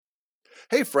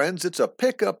Hey, friends, it's a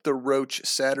Pick Up the Roach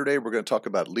Saturday. We're going to talk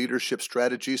about leadership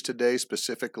strategies today,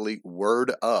 specifically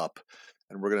Word Up.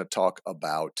 And we're going to talk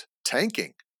about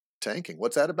tanking. Tanking.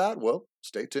 What's that about? Well,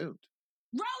 stay tuned.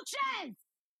 Roaches!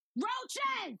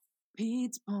 Roaches!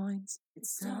 Pete's Points.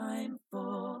 It's time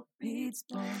for Pete's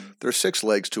Points. There's six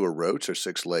legs to a roach. There's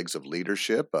six legs of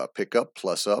leadership: pick up,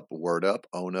 plus up, word up,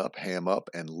 own up, ham up,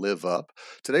 and live up.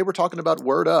 Today we're talking about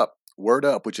word up. Word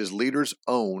up, which is leaders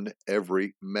own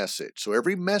every message. So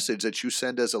every message that you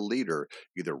send as a leader,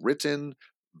 either written,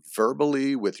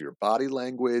 verbally, with your body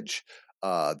language,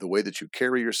 the way that you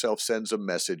carry yourself sends a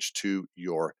message to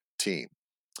your team.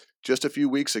 Just a few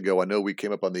weeks ago, I know we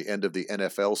came up on the end of the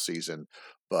NFL season,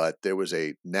 but there was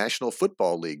a National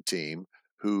Football League team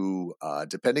who,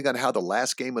 depending on how the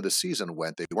last game of the season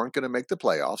went, they weren't going to make the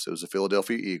playoffs. It was the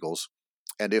Philadelphia Eagles.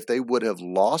 And if they would have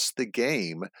lost the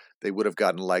game, they would have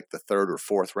gotten like the third or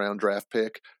fourth round draft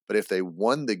pick. But if they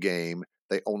won the game,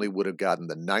 they only would have gotten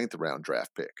the ninth round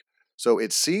draft pick. So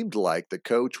it seemed like the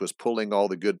coach was pulling all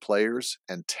the good players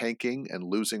and tanking and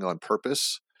losing on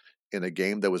purpose in a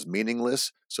game that was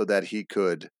meaningless so that he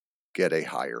could get a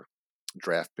higher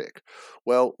draft pick.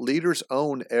 Well, leaders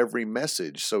own every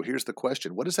message. So here's the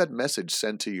question: what does that message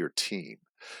send to your team?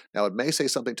 Now, it may say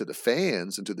something to the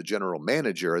fans and to the general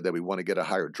manager that we want to get a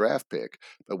higher draft pick.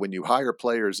 But when you hire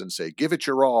players and say, give it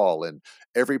your all and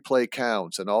every play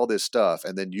counts and all this stuff,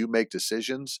 and then you make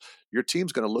decisions, your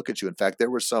team's going to look at you. In fact, there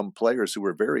were some players who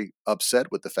were very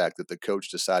upset with the fact that the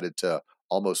coach decided to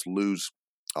almost lose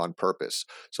on purpose.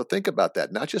 So think about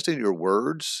that, not just in your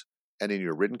words and in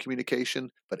your written communication,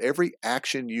 but every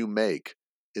action you make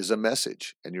is a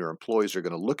message, and your employees are going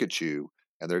to look at you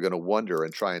and they're going to wonder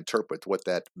and try and interpret what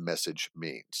that message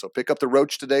means. So pick up the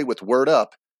roach today with Word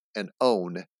Up and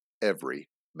own every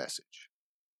message.